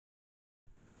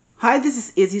Hi, this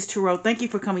is Izzy's Tarot. Thank you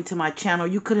for coming to my channel.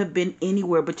 You could have been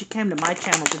anywhere, but you came to my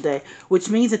channel today, which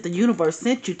means that the universe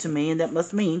sent you to me, and that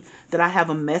must mean that I have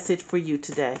a message for you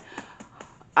today.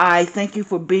 I thank you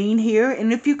for being here,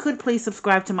 and if you could please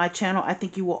subscribe to my channel, I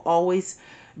think you will always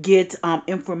get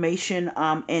information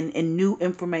and new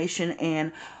information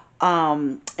and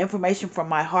information from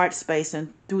my heart space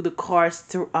and through the cards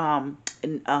through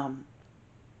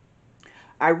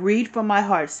I read from my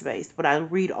heart space, but I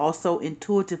read also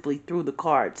intuitively through the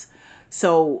cards.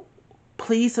 So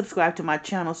please subscribe to my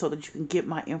channel so that you can get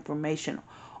my information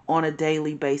on a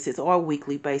daily basis or a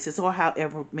weekly basis or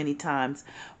however many times.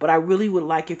 But I really would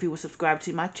like if you would subscribe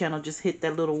to my channel. Just hit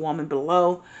that little woman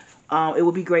below. It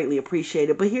would be greatly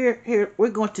appreciated. But here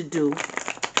we're going to do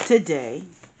today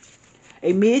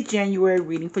a mid-January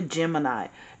reading for Gemini.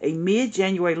 A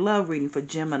mid-January love reading for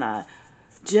Gemini.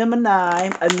 Gemini,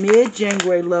 a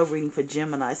mid-January love reading for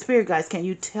Gemini. Spirit guys, can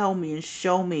you tell me and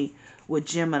show me with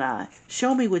Gemini?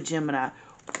 Show me with Gemini.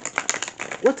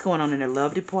 What's going on in their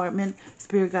love department?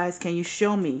 Spirit guys, can you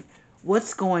show me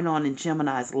what's going on in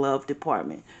Gemini's love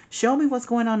department? Show me what's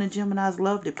going on in Gemini's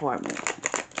love department.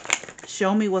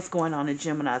 Show me what's going on in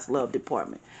Gemini's love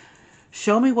department.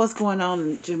 Show me what's going on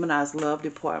in Gemini's love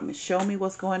department. Show me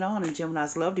what's going on in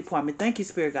Gemini's love department. Thank you,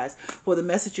 Spirit guys, for the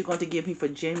message you're going to give me for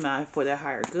Gemini, for their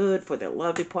higher good, for their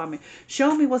love department.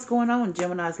 Show me what's going on in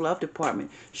Gemini's love department.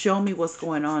 Show me what's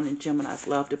going on in Gemini's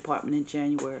love department in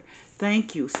January.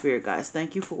 Thank you, Spirit guys.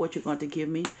 Thank you for what you're going to give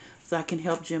me so I can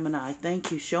help Gemini. Thank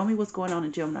you. Show me what's going on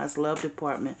in Gemini's love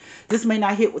department. This may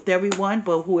not hit with everyone,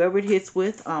 but whoever it hits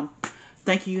with,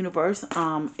 thank you, universe.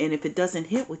 And if it doesn't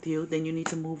hit with you, then you need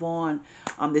to move on.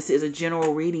 This is a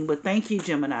general reading, but thank you,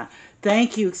 Gemini.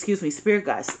 Thank you, excuse me, Spirit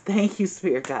guys. Thank you,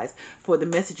 Spirit guys, for the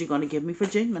message you're going to give me for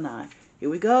Gemini. Here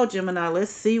we go, Gemini.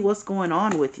 Let's see what's going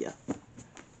on with you.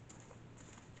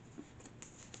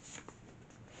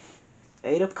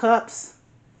 Eight of Cups.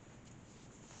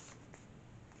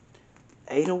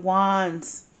 Eight of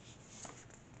Wands.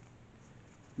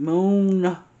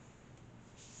 Moon.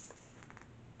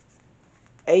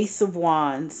 Ace of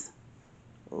Wands.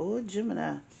 Oh,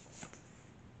 Gemini.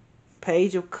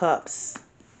 Page of Cups.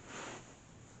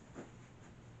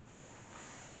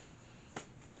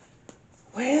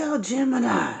 Well,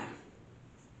 Gemini.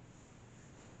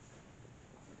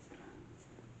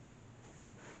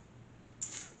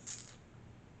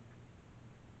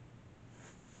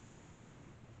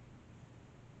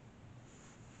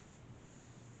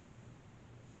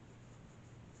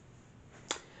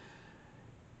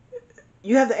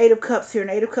 You have the Eight of Cups here.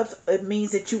 And Eight of Cups, it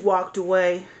means that you walked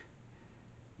away.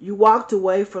 You walked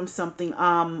away from something,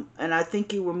 and I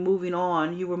think you were moving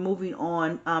on. You were moving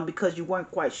on because you weren't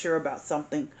quite sure about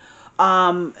something.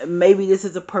 Maybe this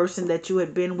is a person that you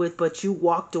had been with, but you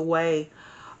walked away.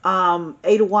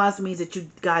 Eight of Wands means that you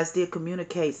guys did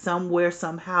communicate somewhere,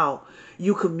 somehow.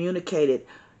 You communicated.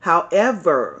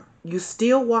 However, you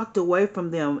still walked away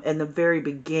from them in the very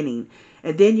beginning.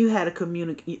 And then you had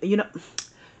a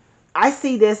I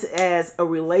see this as a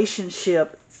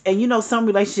relationship, and some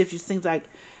relationships, it seems like,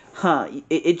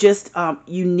 it just,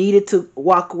 you needed to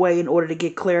walk away in order to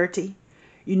get clarity.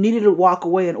 You needed to walk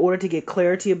away in order to get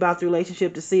clarity about the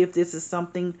relationship to see if this is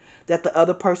something that the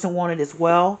other person wanted as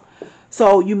well.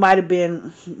 So you might have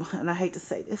been, and I hate to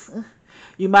say this,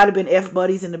 you might have been F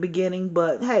buddies in the beginning,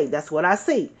 but hey, that's what I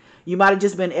see. You might have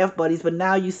just been F buddies, but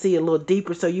now you see a little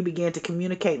deeper, so you began to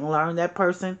communicate and learn that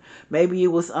person. Maybe it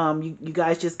was you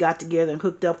guys just got together and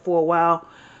hooked up for a while,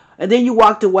 and then you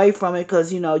walked away from it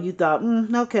because you thought,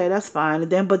 okay, that's fine.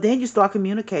 But then you start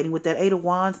communicating with that Eight of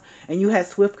Wands, and you had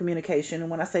swift communication. And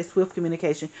when I say swift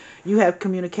communication, you have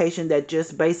communication that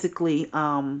just basically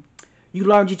you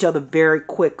learned each other very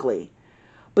quickly.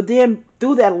 But then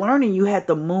through that learning, you had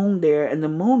the moon there, and the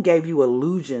moon gave you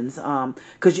illusions, and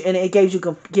it gave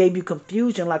you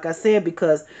confusion, like I said,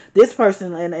 because this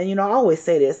person, and I always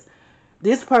say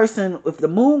this person, if the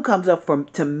moon comes up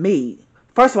to me,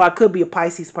 first of all, I could be a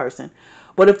Pisces person,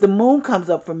 but if the moon comes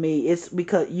up for me, it's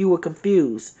because you were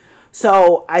confused.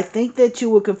 So I think that you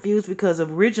were confused because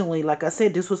originally, like I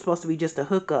said, this was supposed to be just a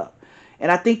hookup.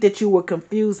 And I think that you were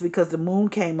confused because the moon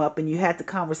came up and you had the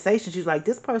conversation. She's like,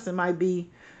 this person might be,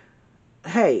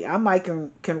 hey, I might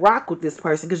can rock with this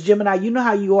person. Because Gemini, you know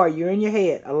how you are. You're in your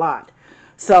head a lot.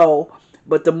 So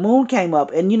But the moon came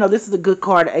up, and you know, this is a good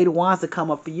card, the Eight of Wands, to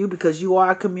come up for you because you are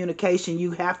a communication.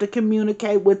 You have to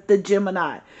communicate with the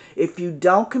Gemini. If you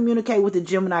don't communicate with the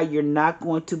Gemini, you're not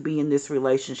going to be in this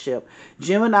relationship.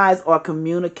 Geminis are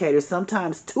communicators,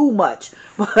 sometimes too much.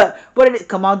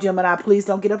 Come on, Gemini, please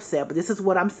don't get upset. But this is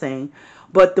what I'm saying.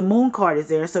 But the moon card is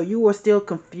there, so you are still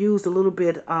confused, a little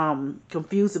bit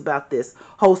confused about this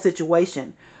whole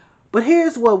situation. But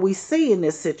here's what we see in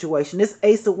this situation. This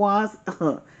Ace of Wands,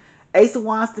 Ace of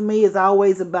Wands to me is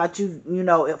always about you. You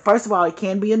know, first of all, it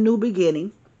can be a new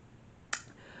beginning.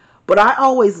 But I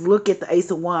always look at the Ace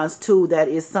of Wands too. That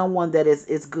is someone that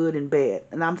is good and bad.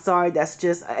 And I'm sorry, that's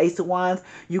just Ace of Wands.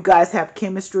 You guys have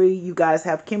chemistry. You guys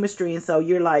have chemistry, and so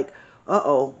you're like,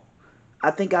 uh-oh.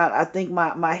 I think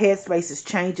my headspace is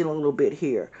changing a little bit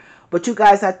here. But you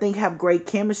guys, I think, have great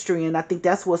chemistry, and I think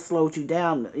that's what slowed you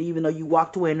down, even though you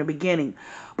walked away in the beginning.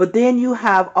 But then you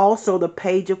have also the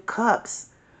Page of Cups.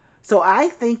 So I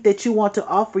think that you want to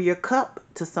offer your cup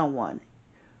to someone,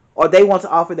 or they want to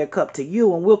offer their cup to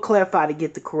you, and we'll clarify to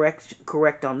get the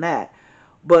correct on that.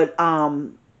 But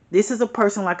this is a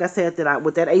person, like I said, that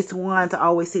with that Ace of Wands, I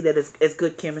always see that it's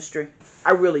good chemistry.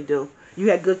 I really do. You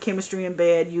had good chemistry in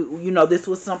bed. You know, this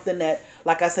was something that,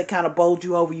 like I said, kind of bowled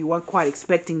you over. You weren't quite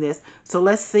expecting this. So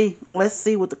let's see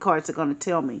what the cards are going to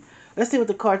tell me. Let's see what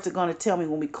the cards are going to tell me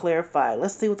when we clarify.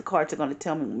 Let's see what the cards are going to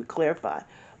tell me when we clarify.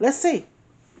 Let's see.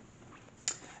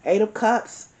 Eight of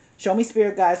Cups. Show me,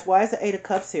 Spirit guys, why is the Eight of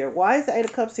Cups here? Why is the Eight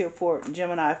of Cups here for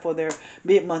Gemini for their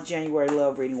mid-month January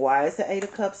love reading? Why is the Eight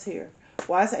of Cups here?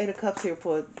 Why is the Eight of Cups here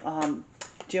for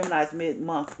Gemini's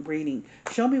mid-month reading?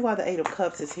 Show me why the Eight of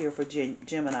Cups is here for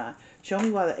Gemini. Show me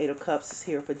why the Eight of Cups is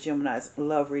here for Gemini's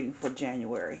love reading for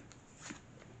January.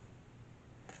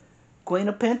 Queen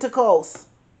of Pentacles.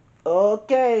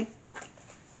 Okay.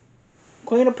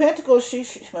 Queen of Pentacles, she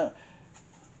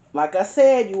like I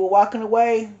said, you were walking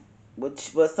away, but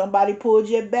somebody pulled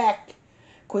you back.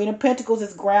 Queen of Pentacles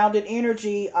is grounded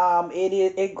energy.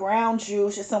 It grounds you.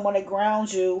 She's someone that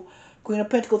grounds you. Queen of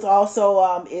Pentacles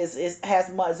also is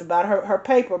about her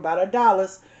paper, about her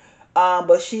dollars.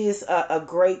 But she is a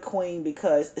great queen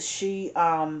because she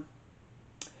loves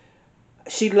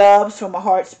from a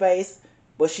heart space,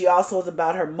 but she also is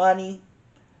about her money.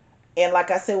 And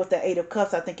like I said, with the Eight of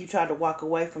Cups, I think you tried to walk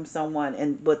away from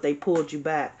someone, but they pulled you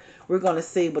back. We're going to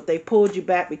see, but they pulled you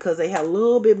back because they had a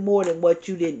little bit more than what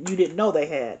you didn't know they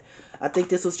had. I think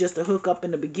this was just a hookup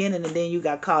in the beginning, and then you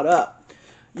got caught up.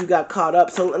 You got caught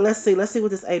up. So let's see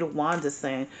what this Eight of Wands is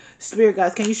saying. Spirit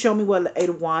guys, can you show me what the Eight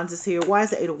of Wands is here? Why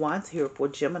is the Eight of Wands here for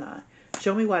Gemini?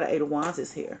 Show me why the Eight of Wands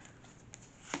is here.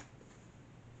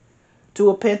 Two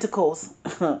of Pentacles.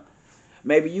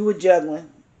 Maybe you were juggling.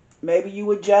 Maybe you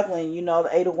were juggling, you know,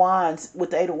 the Eight of Wands, with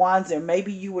the Eight of Wands there.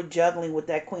 Maybe you were juggling with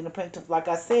that Queen of Pentacles. Like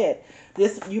I said,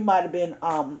 you might have been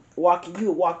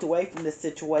walked away from this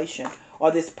situation or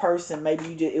this person.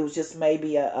 Maybe it was just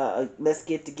maybe a let's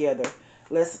get together.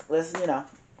 Let's you know,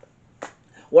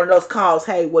 one of those calls,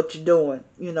 hey, what you doing,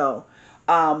 you know.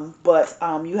 But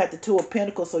you had the Two of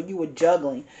Pentacles, so you were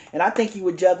juggling. And I think you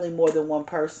were juggling more than one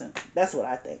person. That's what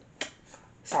I think.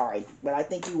 Sorry, but I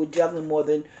think you were juggling more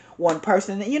than one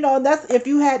person. And, you know, that's if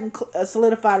you hadn't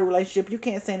solidified a relationship, you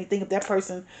can't say anything. If that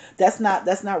person, that's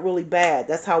not really bad.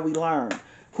 That's how we learn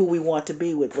who we want to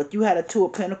be with. But you had a Two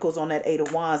of Pentacles on that Eight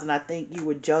of Wands, and I think you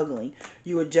were juggling.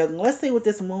 You were juggling. Let's see what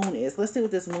this moon is. Let's see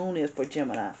what this moon is for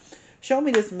Gemini. Show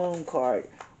me this moon card.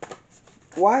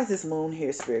 Why is this moon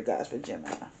here, Spirit guys, for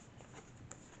Gemini?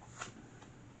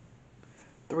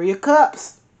 Three of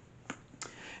Cups.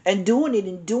 And doing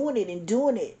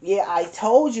it. Yeah, I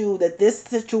told you that this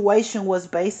situation was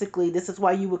basically, this is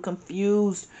why you were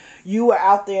confused. You were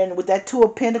out there, and with that Two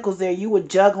of Pentacles there, you were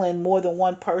juggling more than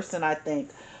one person, I think.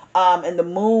 And the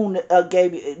moon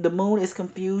the moon is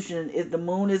confusion. The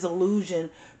moon is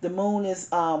illusion. The moon is,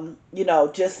 you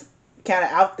know, just kind of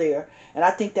out there. And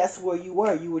I think that's where you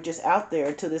were. You were just out there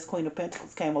until this Queen of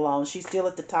Pentacles came along. She's still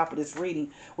at the top of this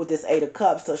reading with this Eight of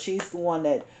Cups. So she's the one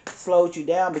that slowed you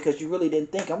down because you really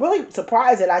didn't think. I'm really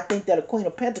surprised that I think that a Queen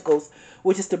of Pentacles,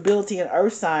 which is stability and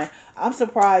earth sign, I'm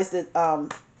surprised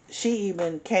that she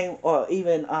even came, or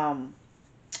even,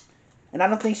 and I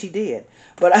don't think she did.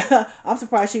 But I'm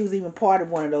surprised she was even part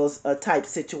of one of those type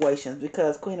situations,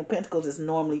 because Queen of Pentacles is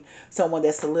normally someone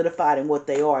that's solidified in what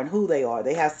they are and who they are.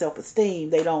 They have self-esteem.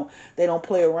 They don't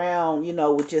play around, you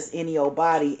know, with just any old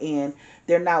body, and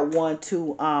they're not one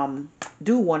to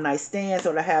do one-night stands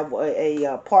or to have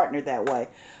a partner that way.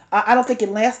 I don't think it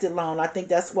lasted long. I think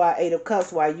that's why Eight of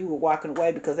Cups, why you were walking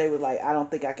away, because they were like, I don't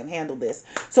think I can handle this.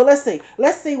 So let's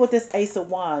see what this Ace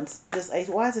of Wands,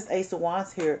 why is this Ace of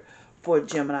Wands here for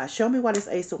Gemini. Show me why this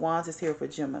Ace of Wands is here for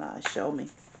Gemini. Show me.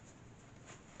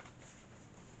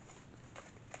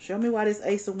 Show me why this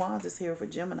Ace of Wands is here for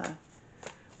Gemini.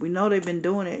 We know they've been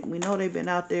doing it. We know they've been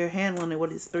out there handling it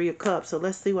with this Three of Cups. So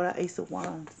let's see what our Ace of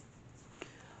Wands.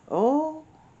 Oh,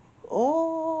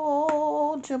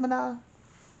 Gemini.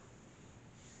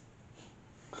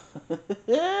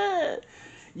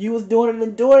 You was doing it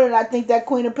and doing it. And I think that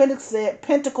Queen of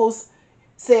Pentacles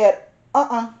said,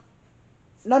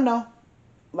 no.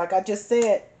 Like I just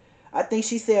said, I think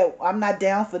she said, I'm not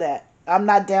down for that. I'm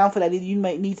not down for that. You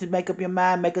may need to make up your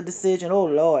mind, make a decision. Oh,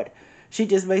 Lord. She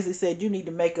just basically said, you need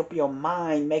to make up your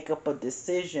mind, make up a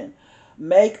decision.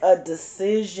 Make a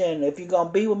decision. If you're going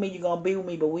to be with me, you're going to be with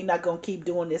me. But we're not going to keep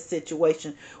doing this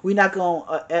situation. We're not going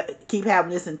to keep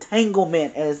having this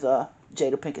entanglement, as Jada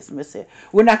Pinkett Smith said.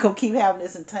 We're not going to keep having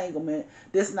this entanglement.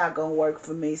 This is not going to work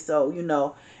for me. So, you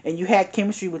know, and you had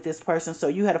chemistry with this person. So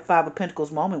you had a Five of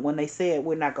Pentacles moment when they said,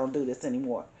 we're not going to do this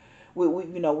anymore.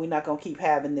 You know, we're not going to keep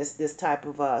having this type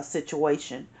of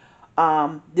situation.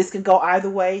 This can go either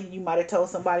way. You might have told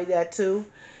somebody that too.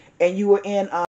 And you were in